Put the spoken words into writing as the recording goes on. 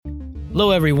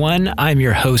Hello everyone, I'm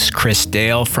your host Chris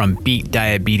Dale from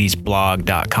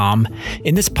BeatDiabetesBlog.com.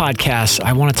 In this podcast,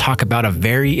 I want to talk about a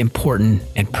very important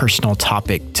and personal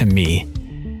topic to me.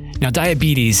 Now,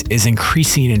 diabetes is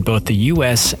increasing in both the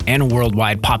US and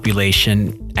worldwide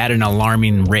population at an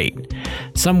alarming rate.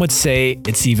 Some would say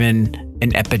it's even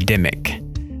an epidemic.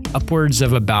 Upwards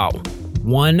of about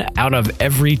 1 out of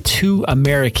every 2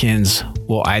 Americans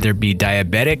will either be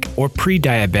diabetic or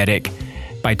pre-diabetic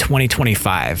by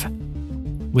 2025.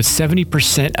 With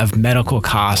 70% of medical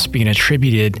costs being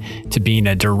attributed to being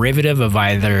a derivative of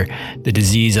either the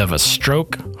disease of a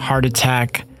stroke, heart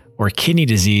attack, or kidney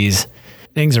disease,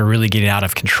 things are really getting out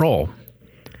of control.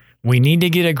 We need to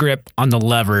get a grip on the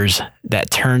levers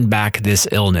that turn back this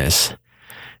illness.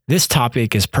 This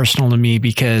topic is personal to me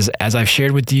because, as I've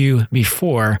shared with you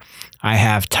before, I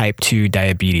have type 2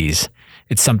 diabetes.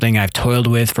 It's something I've toiled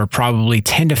with for probably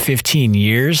 10 to 15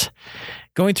 years.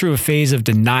 Going through a phase of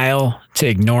denial to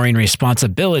ignoring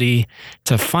responsibility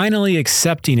to finally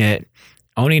accepting it,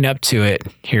 owning up to it,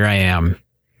 here I am.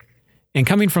 And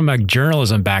coming from a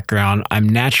journalism background, I'm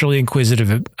naturally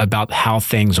inquisitive about how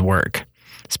things work,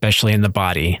 especially in the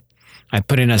body. I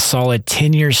put in a solid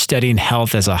 10 years studying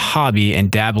health as a hobby and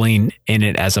dabbling in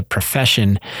it as a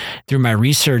profession. Through my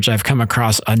research, I've come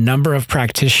across a number of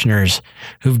practitioners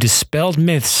who've dispelled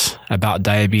myths about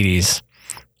diabetes.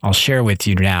 I'll share with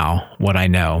you now what I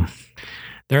know.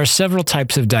 There are several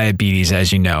types of diabetes,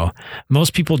 as you know.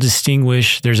 Most people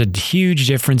distinguish there's a huge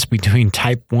difference between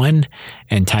type 1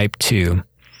 and type 2.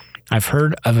 I've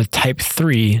heard of a type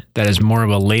 3 that is more of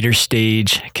a later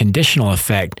stage conditional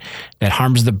effect that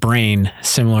harms the brain,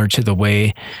 similar to the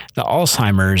way the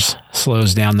Alzheimer's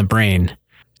slows down the brain.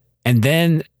 And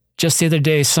then just the other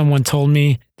day, someone told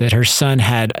me that her son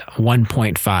had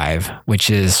 1.5, which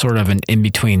is sort of an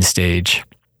in-between stage.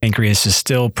 Pancreas is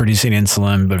still producing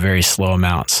insulin, but very slow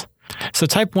amounts. So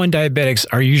type 1 diabetics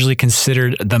are usually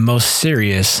considered the most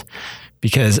serious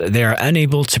because they are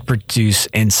unable to produce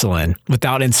insulin.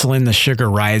 Without insulin, the sugar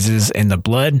rises in the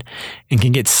blood and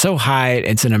can get so high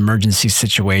it's an emergency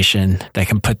situation that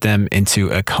can put them into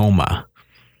a coma.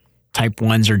 Type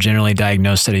 1s are generally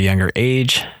diagnosed at a younger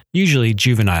age, usually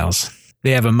juveniles.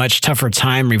 They have a much tougher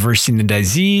time reversing the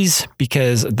disease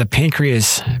because the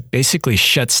pancreas basically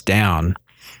shuts down.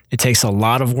 It takes a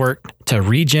lot of work to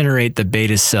regenerate the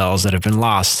beta cells that have been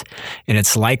lost, and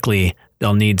it's likely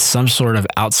they'll need some sort of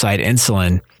outside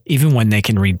insulin, even when they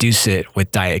can reduce it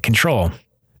with diet control.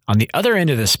 On the other end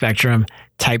of the spectrum,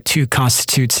 type 2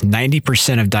 constitutes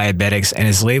 90% of diabetics and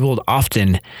is labeled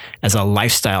often as a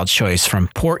lifestyle choice from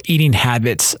poor eating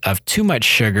habits of too much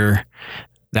sugar,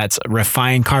 that's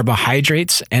refined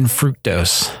carbohydrates, and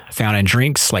fructose, found in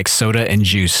drinks like soda and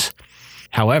juice.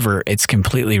 However, it's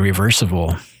completely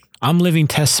reversible. I'm living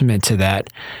testament to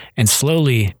that, and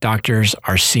slowly doctors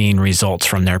are seeing results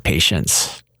from their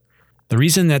patients. The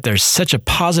reason that there's such a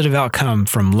positive outcome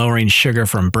from lowering sugar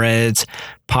from breads,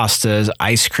 pastas,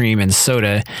 ice cream, and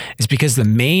soda is because the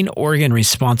main organ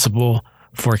responsible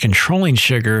for controlling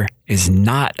sugar is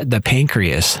not the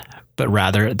pancreas, but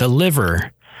rather the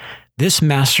liver. This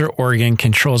master organ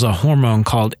controls a hormone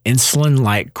called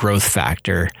insulin-like growth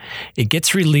factor. It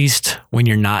gets released when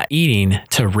you're not eating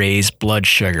to raise blood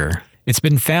sugar. It's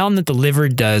been found that the liver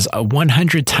does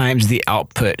 100 times the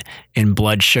output in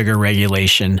blood sugar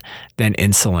regulation than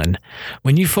insulin.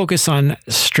 When you focus on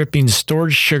stripping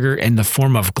stored sugar in the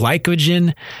form of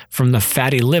glycogen from the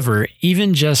fatty liver,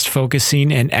 even just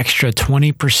focusing an extra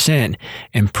 20%,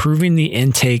 improving the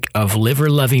intake of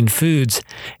liver-loving foods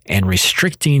and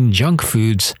restricting junk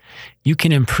foods, you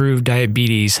can improve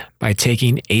diabetes by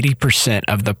taking 80%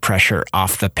 of the pressure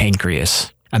off the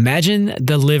pancreas. Imagine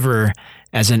the liver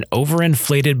as an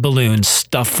overinflated balloon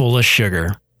stuffed full of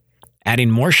sugar.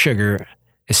 Adding more sugar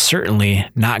is certainly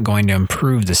not going to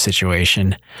improve the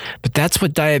situation, but that's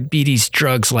what diabetes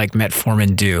drugs like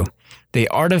metformin do. They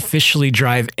artificially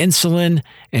drive insulin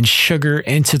and sugar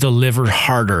into the liver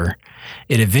harder.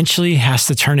 It eventually has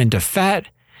to turn into fat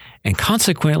and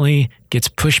consequently gets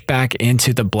pushed back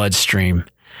into the bloodstream.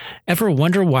 Ever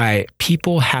wonder why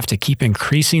people have to keep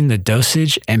increasing the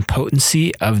dosage and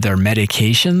potency of their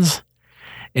medications?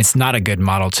 It's not a good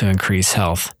model to increase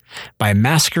health. By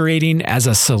masquerading as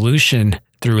a solution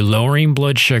through lowering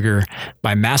blood sugar,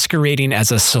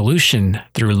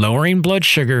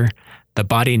 the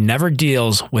body never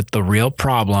deals with the real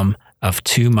problem of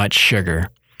too much sugar.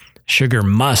 Sugar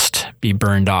must be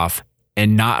burned off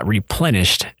and not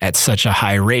replenished at such a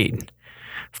high rate.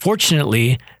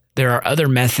 Fortunately, there are other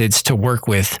methods to work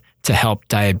with to help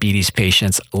diabetes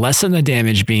patients lessen the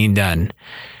damage being done.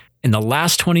 In the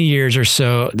last 20 years or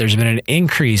so, there's been an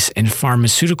increase in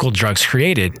pharmaceutical drugs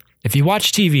created. If you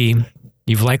watch TV,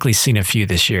 you've likely seen a few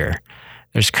this year.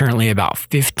 There's currently about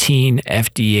 15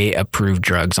 FDA-approved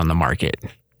drugs on the market.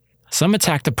 Some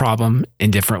attack the problem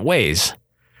in different ways.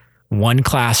 One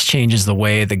class changes the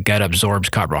way the gut absorbs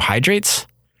carbohydrates.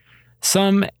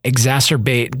 Some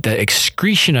exacerbate the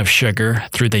excretion of sugar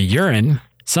through the urine.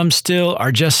 Some still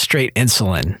are just straight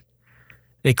insulin.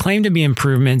 They claim to be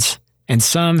improvements, and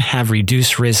some have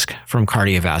reduced risk from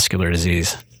cardiovascular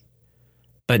disease.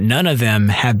 But none of them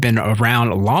have been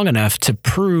around long enough to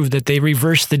prove that they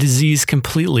reverse the disease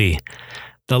completely.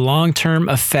 The long-term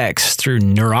effects through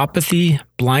neuropathy,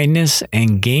 blindness,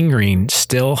 and gangrene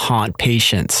still haunt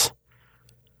patients.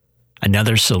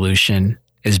 Another solution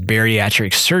is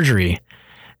bariatric surgery.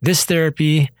 This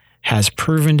therapy has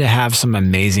proven to have some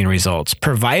amazing results,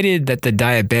 provided that the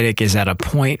diabetic is at a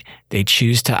point they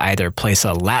choose to either place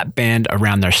a lap band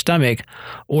around their stomach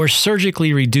or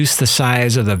surgically reduce the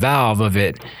size of the valve of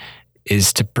it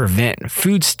is to prevent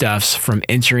foodstuffs from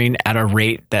entering at a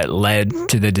rate that led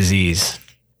to the disease.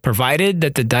 Provided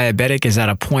that the diabetic is at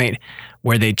a point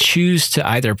where they choose to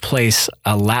either place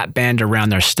a lap band around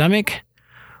their stomach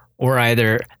or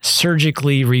either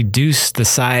surgically reduce the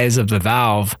size of the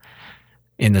valve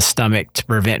in the stomach to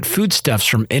prevent foodstuffs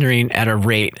from entering at a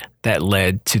rate that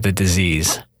led to the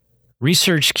disease.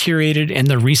 Research curated in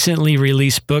the recently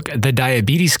released book, The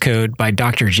Diabetes Code by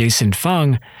Dr. Jason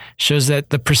Fung, shows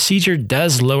that the procedure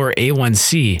does lower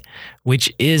A1C,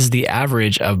 which is the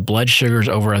average of blood sugars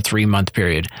over a 3-month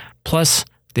period. Plus,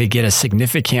 they get a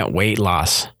significant weight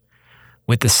loss.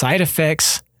 With the side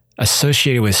effects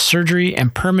associated with surgery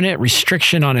and permanent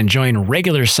restriction on enjoying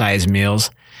regular-sized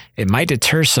meals, it might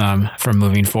deter some from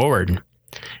moving forward.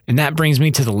 And that brings me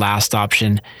to the last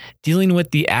option, dealing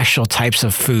with the actual types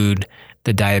of food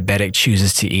the diabetic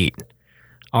chooses to eat.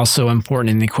 Also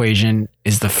important in the equation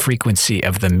is the frequency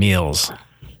of the meals.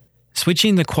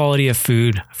 Switching the quality of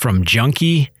food from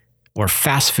junky or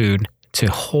fast food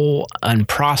to whole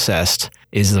unprocessed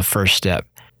is the first step.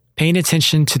 Paying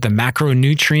attention to the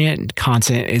macronutrient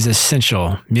content is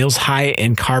essential. Meals high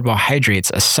in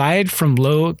carbohydrates, aside from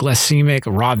low glycemic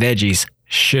raw veggies,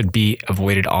 should be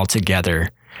avoided altogether.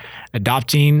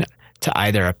 Adopting to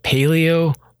either a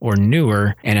paleo or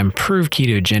newer and improved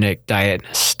ketogenic diet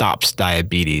stops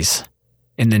diabetes.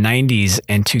 In the 90s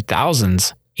and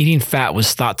 2000s, eating fat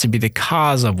was thought to be the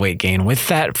cause of weight gain. With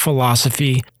that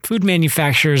philosophy, food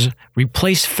manufacturers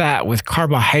replaced fat with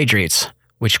carbohydrates,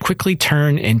 which quickly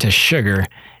turned into sugar,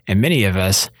 and many of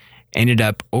us ended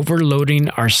up overloading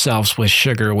ourselves with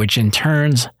sugar, which in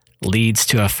turn leads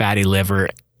to a fatty liver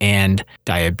and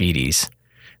diabetes.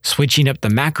 Switching up the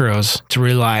macros to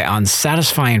rely on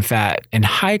satisfying fat in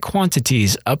high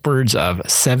quantities, upwards of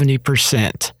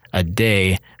 70% a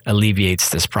day, alleviates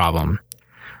this problem.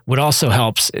 What also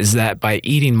helps is that by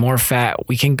eating more fat,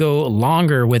 we can go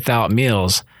longer without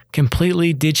meals.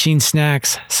 Completely ditching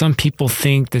snacks, some people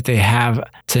think that they have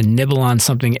to nibble on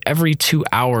something every 2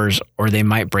 hours or they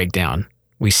might break down.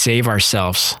 We save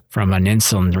ourselves from an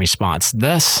insulin response,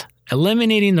 thus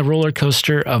eliminating the roller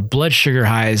coaster of blood sugar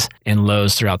highs and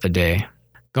lows throughout the day.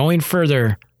 Going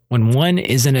further, when one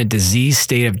is in a disease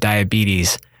state of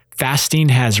diabetes, fasting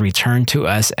has returned to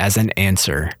us as an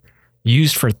answer.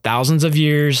 Used for thousands of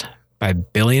years by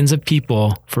billions of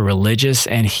people for religious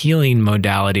and healing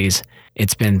modalities,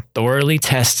 it's been thoroughly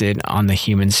tested on the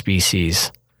human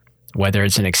species, whether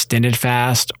it's an extended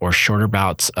fast or shorter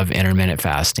bouts of intermittent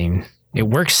fasting. It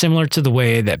works similar to the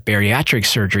way that bariatric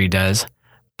surgery does,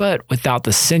 but without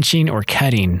the cinching or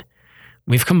cutting.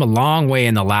 We've come a long way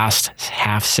in the last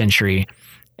half century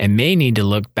and may need to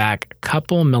look back a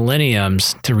couple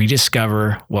millenniums to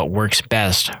rediscover what works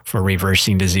best for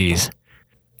reversing disease.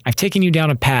 I've taken you down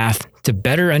a path to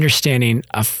better understanding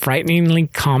a frighteningly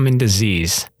common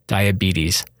disease,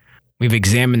 diabetes. We've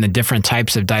examined the different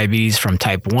types of diabetes from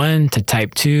type 1 to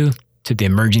type 2 to the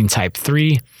emerging type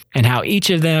 3 and how each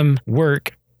of them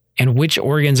work and which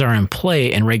organs are in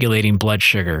play in regulating blood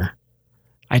sugar.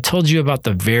 I told you about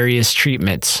the various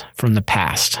treatments from the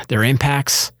past, their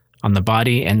impacts on the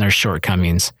body and their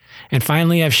shortcomings. And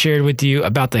finally, I've shared with you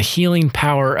about the healing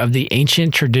power of the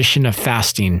ancient tradition of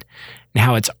fasting and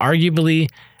how it's arguably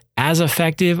as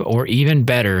effective or even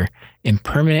better in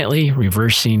permanently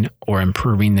reversing or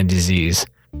improving the disease.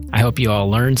 I hope you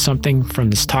all learned something from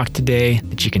this talk today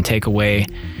that you can take away.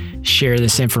 Share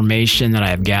this information that I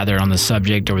have gathered on the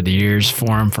subject over the years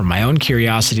from my own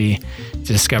curiosity to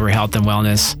discover health and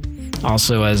wellness,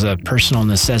 also as a personal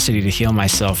necessity to heal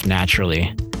myself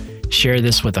naturally. Share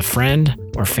this with a friend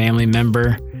or family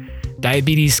member.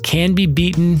 Diabetes can be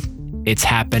beaten. It's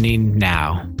happening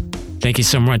now. Thank you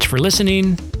so much for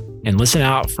listening, and listen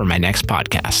out for my next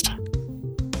podcast.